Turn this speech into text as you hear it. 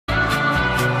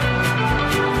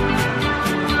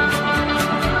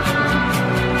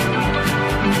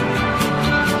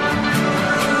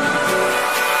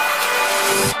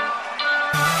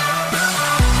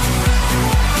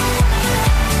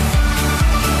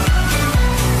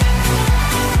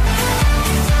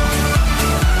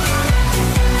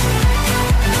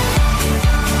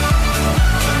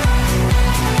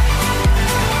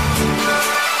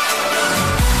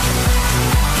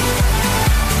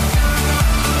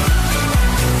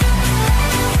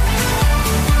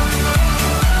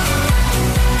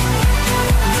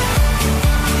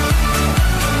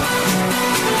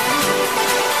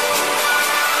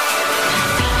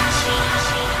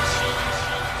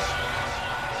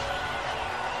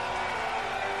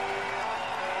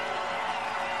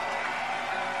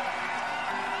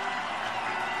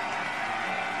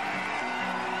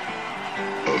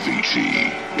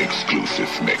Exclusive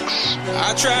mix.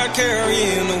 I tried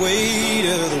carrying the weight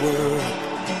of the world,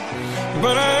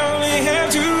 but I only have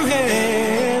two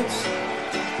hands.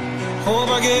 Hope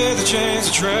I get the chance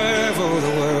to travel the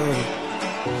world,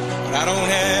 but I don't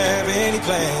have any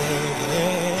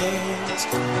plans.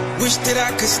 Wish that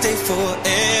I could stay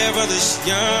forever this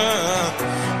young,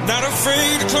 not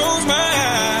afraid to close my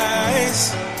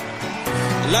eyes.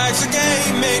 Life's a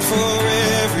game made for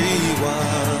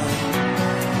everyone,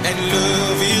 and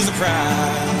love is the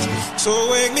prize.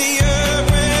 So wake me up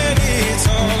when it's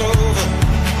all over,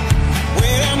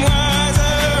 when I'm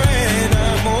wiser and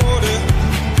I'm older.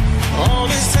 All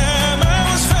this time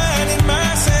I was finding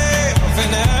myself,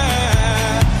 and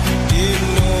I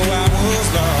didn't know I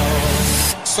was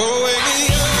lost. So wake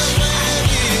me up when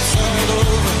it's all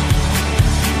over,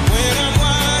 when I'm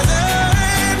wiser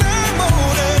and I'm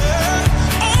older.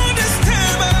 All this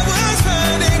time I was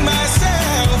finding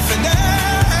myself, and I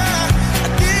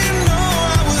didn't know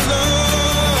I was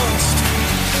lost.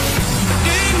 I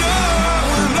didn't know I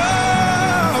was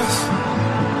lost.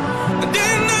 I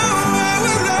didn't know I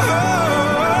was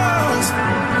lost. I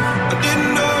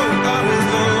didn't know I was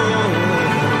lost.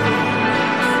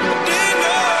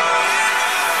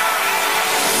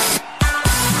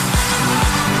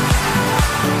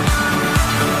 I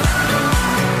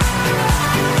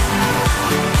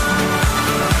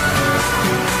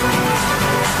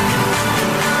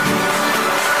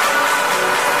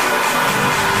didn't know.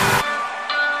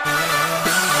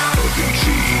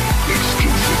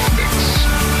 Exclusive mix.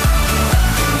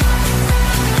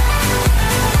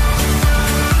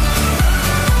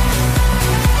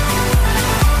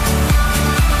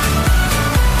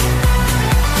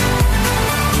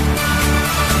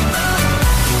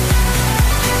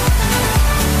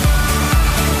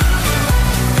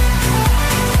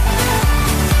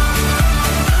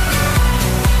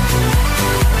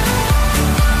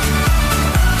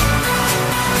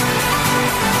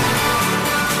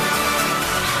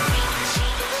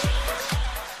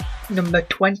 Number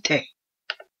 20.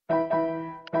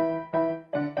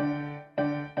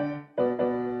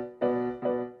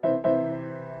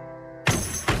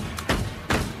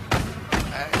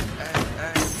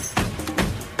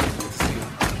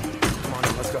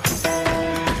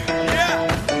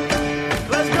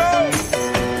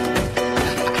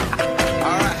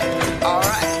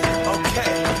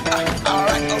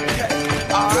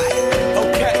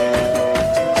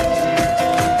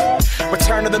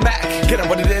 Return to the Mac. Get up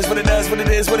what it is, what it does, what it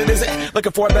is, what it isn't.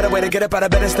 Looking for a better way to get up out of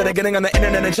bed instead of getting on the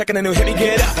internet and checking a new hit. Me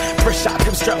get up, first shot,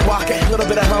 come strut walking. A little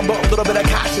bit of humble, a little bit of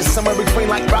cautious. Somewhere between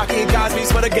like Rocky and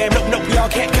Cosby's for the game. Nope, nope, we all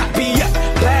can't copy yet.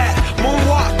 Bad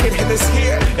moonwalking, and this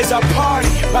here is our party.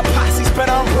 My posse's been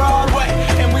on Broadway,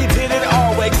 and we did it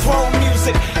all way. Chrome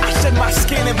music, I shed my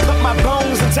skin and put my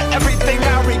bones into everything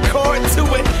I record to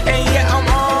it. And yeah, I'm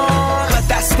on. Let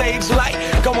that stage light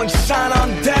go and shine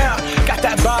on down. Got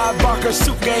that Bob Barker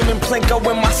suit game and Plinko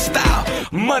in my style.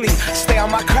 Money, stay on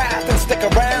my craft and stick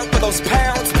around for those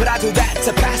pounds. But I do that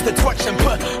to pass the torch and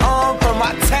put on for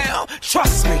my town.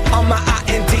 Trust me, on my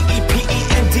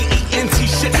INDEPENDENT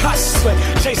shit hustling.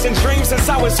 Chasing dreams since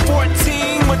I was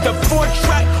 14 with the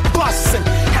 4-track bustin'.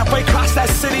 Halfway across that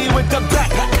city with the back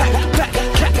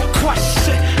crush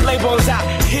shit. Labels out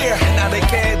here, now they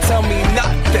can't tell me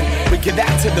nothing. We give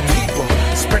that to the people,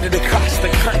 spread it across the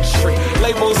country.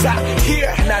 Labels out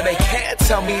here, now they can't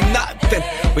tell me nothing.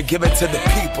 We give it to the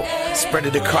people, spread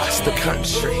it across the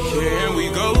country. Here we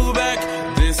go back,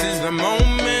 this is the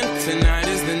moment, tonight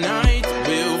is the night.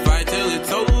 We'll fight till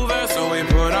it's over, so we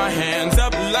put our hands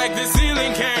up like the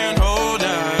ceiling can't hold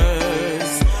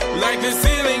us. Like the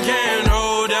ceiling can't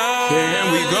hold us.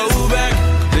 Here we go back,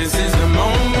 this is the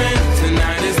moment,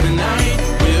 tonight is the night.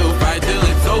 We'll fight till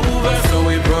it's over, so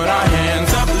we put our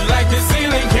hands up like the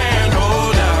ceiling can't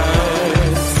hold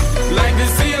us. Like the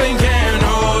ceiling can't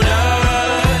hold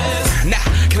us. Now,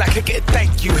 can I kick it?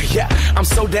 Thank you, yeah, I'm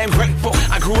so damn grateful.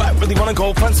 I grew up really wanna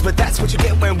go fronts, but that's what you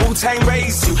get when Wu-Tang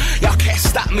raised you. Y'all can't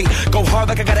stop me, go hard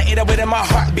like I got an 808 in my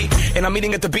heartbeat. And I'm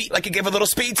eating at the beat like you gave a little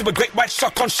speed to a great white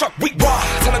shark on shark week. Raw,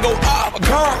 time to go off,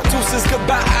 gone, deuces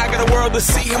goodbye. I got a world to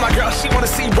see, and my girl, she wanna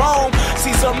see Rome.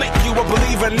 Caesar make you a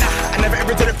believer, nah, I never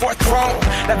ever did it for a throne.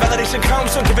 That validation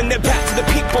comes from giving it back to the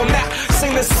people. Now,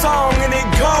 sing this song and it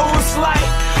goes like,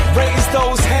 raise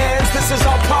those hands, this is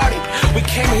our party. We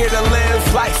came here to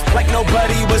live life like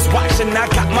nobody was watching. I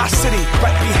got my city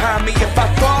right behind me. If I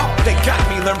fall, they got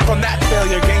me. Learn from that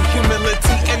failure, gain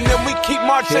humility, and then we keep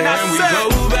marching. And we go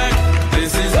back,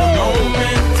 this is the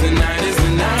moment, tonight is the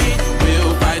night.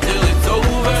 We'll fight till it's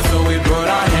over, so we put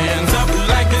our hands up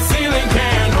like the ceiling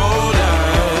can't hold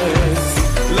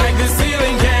us. Like the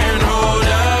ceiling can't hold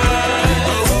us.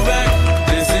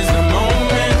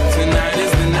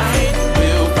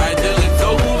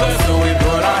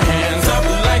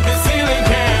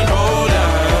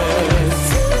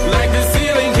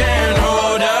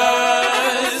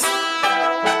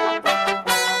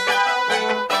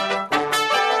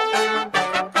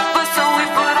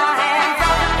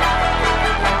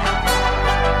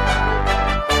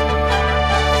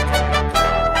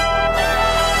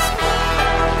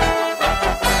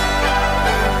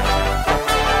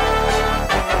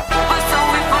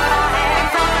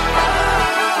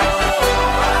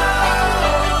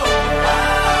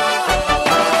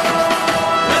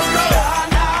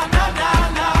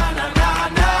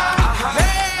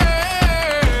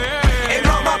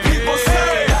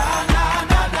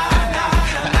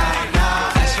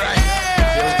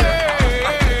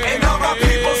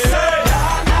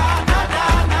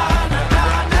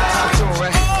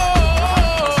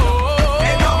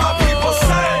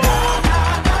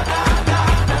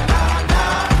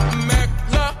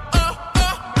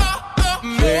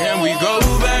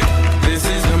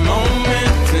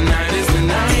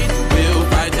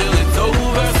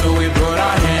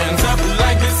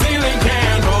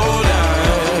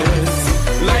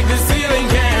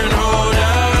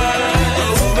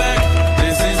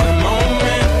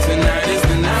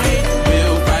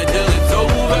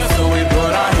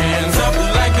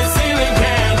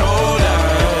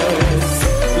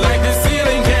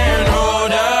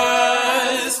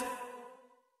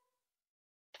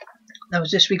 That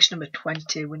was this week's number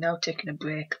 20. We're now taking a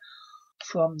break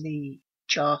from the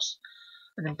charts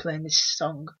and then playing this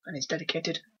song, and it's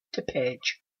dedicated to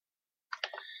Paige.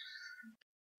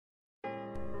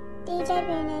 DJ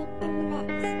Bruno in the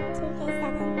mix,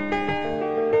 2K7.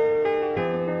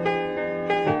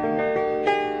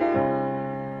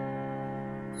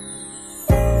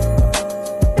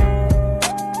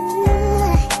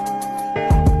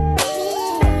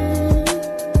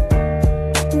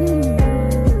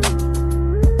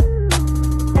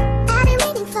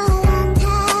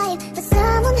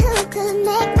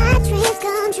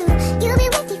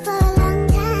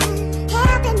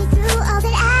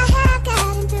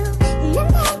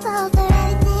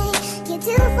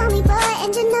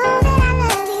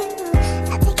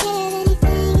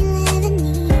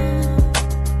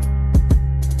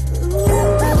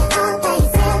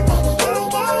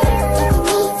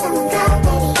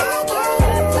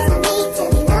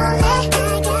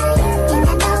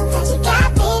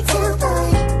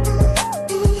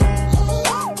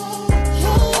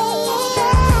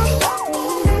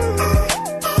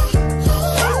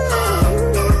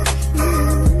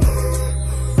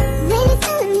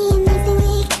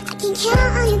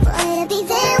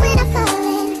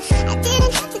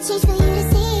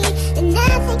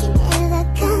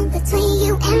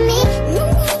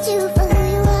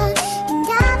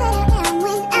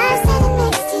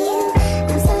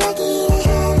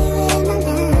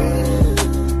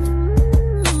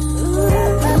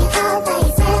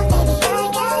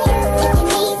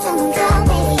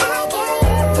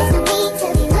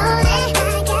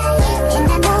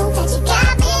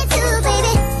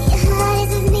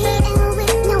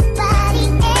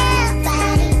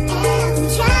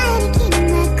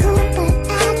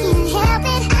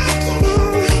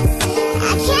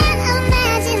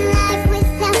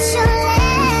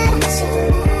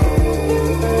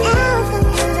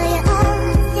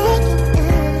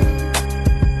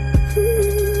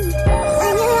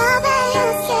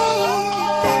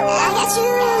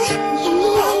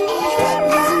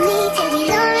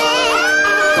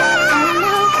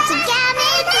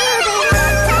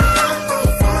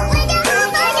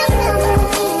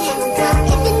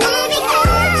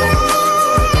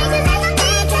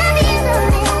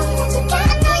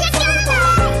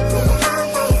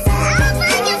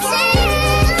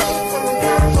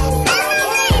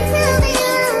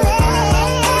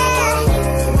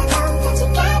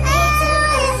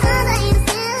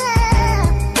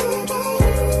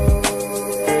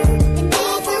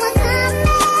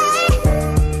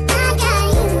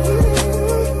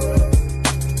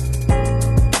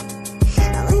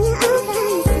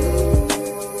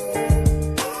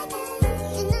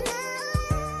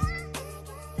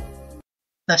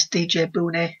 That's DJ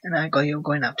Booney, and I got you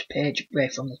going out to Paige,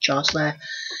 break from the charts there.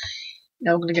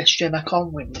 Now we're going to get straight back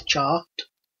on with the chart,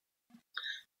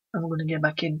 and we're going to get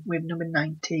back in with number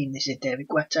 19. This is David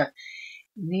Guetta,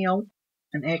 Neo,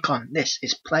 and Akon. This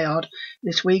is Play Hard,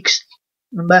 this week's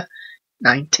number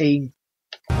 19.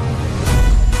 Come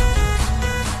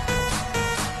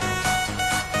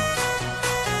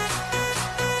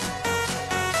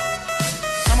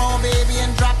on, baby,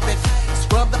 and drop it.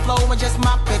 Scrub the floor and just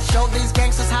mop it. Show these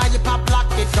gangsters how you pop lock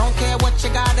it. Don't care what you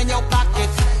got in your pocket.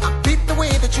 I beat the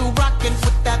way that you rockin'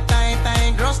 with that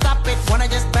thing. Girl, stop it. Wanna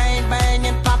just bang, bang,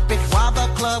 and pop it. While the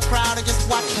club crowd are just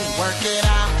watching. Work it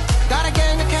out. Got a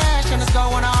gang of cash and it's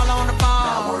going all on the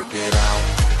ball. Now work it out.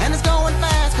 And it's going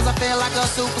fast cause I feel like a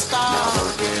superstar. Now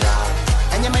work it out.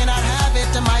 And you may not have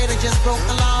it, I might have just broke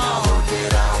the law. Now work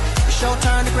it out. It's your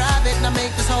turn to grab it and I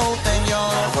make this whole thing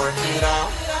yours. Now work it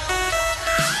out.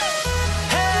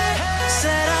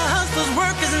 Said our hustler's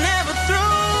work is never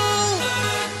through.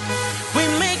 We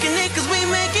making it cause we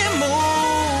make it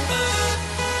move.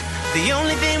 The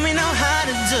only thing we know how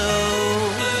to do.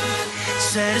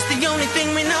 Said it's the only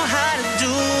thing we know how to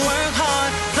do. Work hard,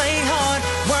 play hard,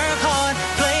 work hard,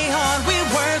 play hard. We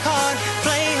work hard,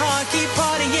 play hard, keep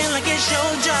partying like it's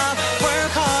your job.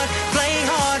 Work hard, play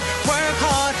hard, work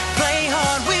hard, play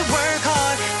hard. We work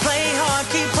hard, play hard,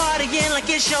 keep partying like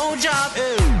it's your job.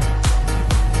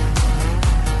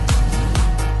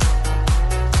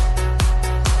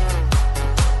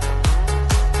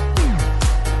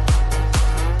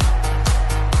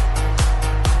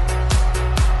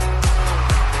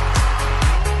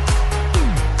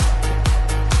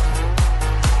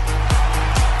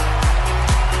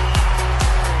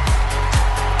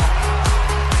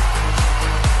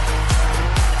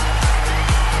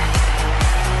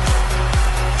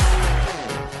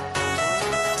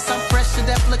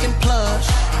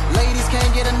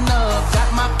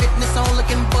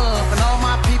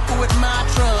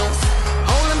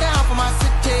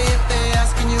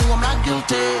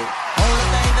 guilty. Only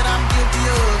thing that I'm guilty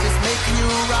of is making you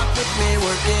rock with me,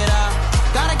 work it out.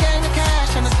 Got a gang of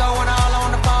cash and it's going all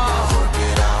on the ball. Work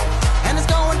it out. And it's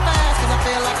going fast cause I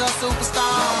feel like a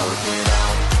superstar. Work it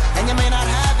out. And you may not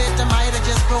have it, I might have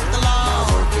just broke the law.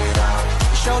 Work it out.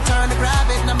 It's your turn to grab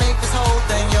it and I make this whole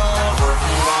thing yours. Work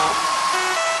it out.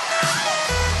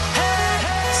 Hey,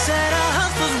 said our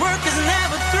hustler's work is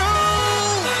never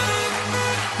through.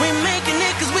 We making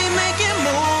it cause we make it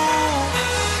move.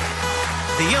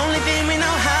 The only thing we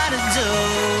know how to do.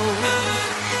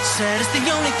 Said it's the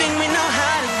only thing we know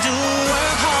how to do.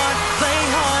 Work hard, play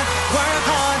hard, work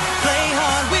hard, play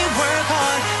hard. We work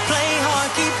hard, play hard,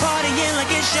 keep partying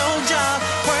like it's your job.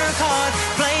 Work hard,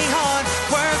 play hard,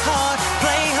 work hard,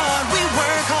 play hard. We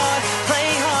work hard, play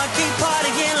hard, keep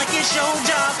partying like it's your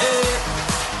job.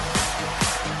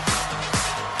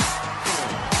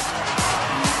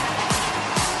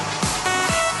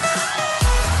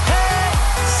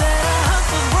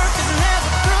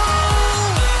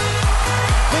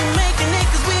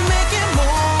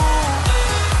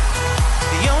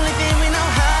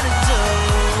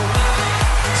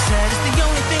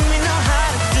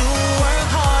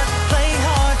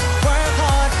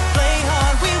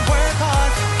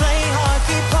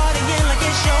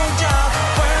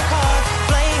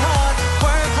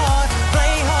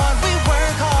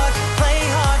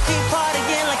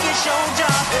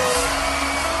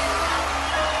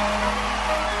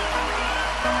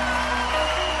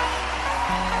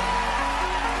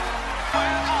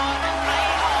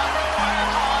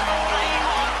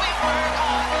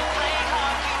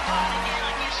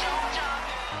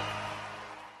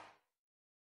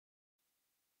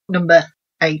 Number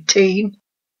 18.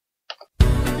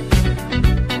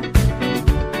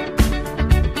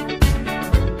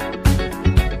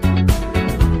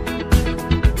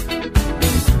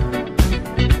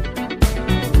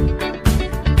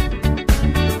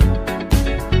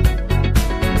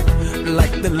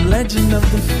 Like the legend of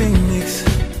the phoenix,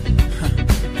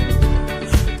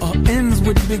 all ends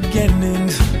with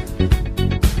beginnings.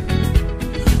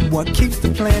 What keeps the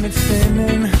planet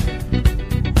spinning?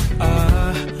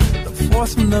 The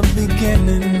force from the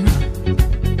beginning.